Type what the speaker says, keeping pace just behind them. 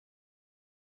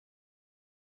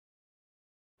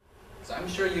So I'm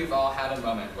sure you've all had a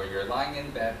moment where you're lying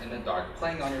in bed in the dark,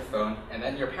 playing on your phone, and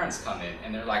then your parents come in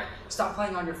and they're like, stop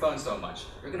playing on your phone so much.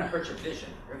 You're gonna hurt your vision.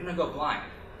 You're gonna go blind.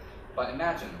 But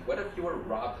imagine, what if you were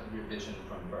robbed of your vision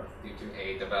from birth due to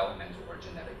a developmental or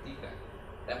genetic defect?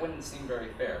 That wouldn't seem very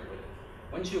fair, would it?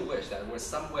 Wouldn't you wish that there was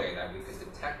some way that we could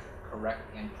detect,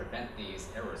 correct, and prevent these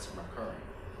errors from occurring?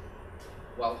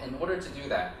 Well, in order to do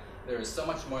that, there is so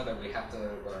much more that we have to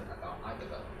learn about eye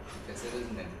development, because it is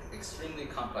an extremely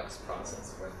complex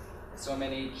process with so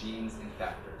many genes and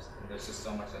factors, and there's just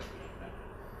so much that we don't know.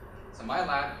 So my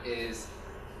lab is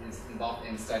involved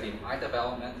in studying eye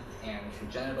development and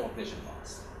congenital vision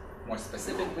loss, more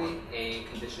specifically a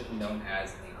condition known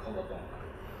as a coloboma.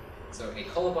 So a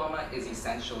coloboma is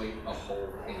essentially a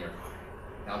hole in your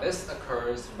eye. Now this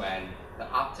occurs when the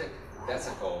optic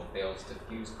vesicle fails to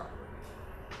fuse properly.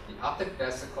 The optic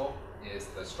vesicle is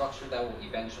the structure that will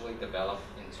eventually develop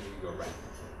into your retina.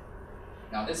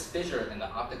 Now this fissure in the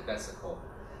optic vesicle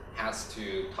has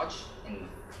to touch and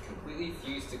completely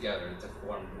fuse together to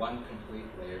form one complete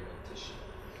layer of tissue.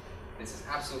 This is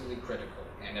absolutely critical,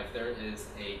 and if there is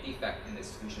a defect in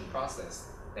this fusion process,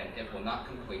 then it will not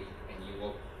complete and you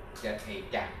will get a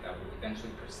gap that will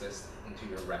eventually persist into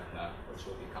your retina, which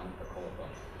will become the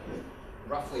coloboma.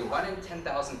 Roughly 1 in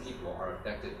 10,000 people are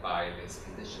affected by this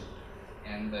condition,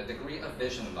 and the degree of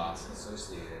vision loss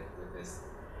associated with this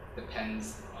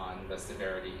depends on the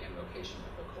severity and location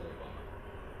of the coloboma.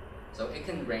 So it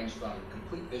can range from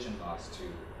complete vision loss to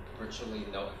virtually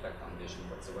no effect on vision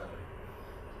whatsoever.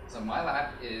 So my lab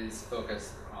is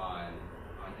focused on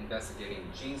investigating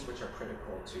genes which are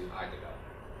critical to eye development.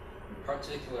 In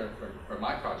particular, for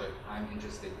my project, I'm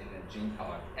interested in a gene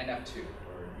called NF2,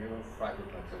 or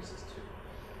neurofibromatosis 2.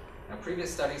 Now,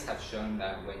 previous studies have shown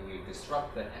that when you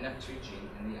disrupt the NF2 gene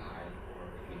in the eye, or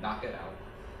if you knock it out,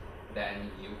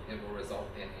 then it will result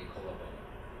in a coloboma.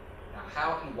 Now,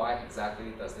 how and why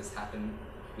exactly does this happen,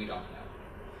 we don't know.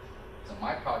 So for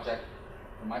my project,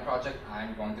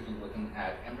 I'm going to be looking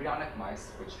at embryonic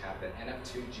mice which have the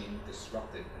NF2 gene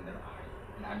disrupted in their eye,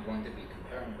 and I'm going to be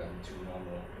comparing them to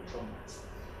normal control mice.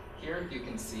 Here you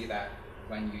can see that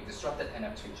when you disrupt the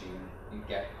NF2 gene, you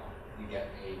get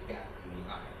a gap in the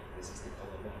eye. This is the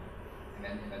coloboma. And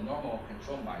then in the normal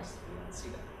control mice, you don't see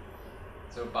that.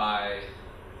 So by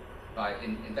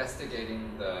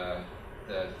investigating the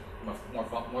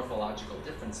morphological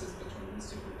differences between these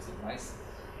two groups of mice,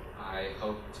 I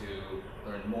hope to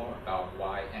learn more about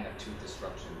why NF2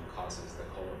 disruption causes the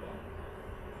coloboma.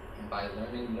 And by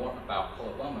learning more about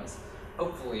colobomas,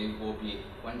 hopefully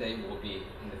one day in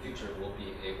the future, we'll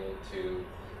be able to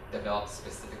develop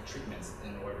specific treatments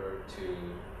in order to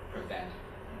prevent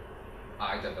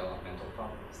eye developmental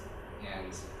problems.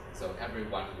 And so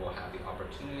everyone will have the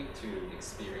opportunity to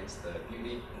experience the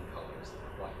beauty and colors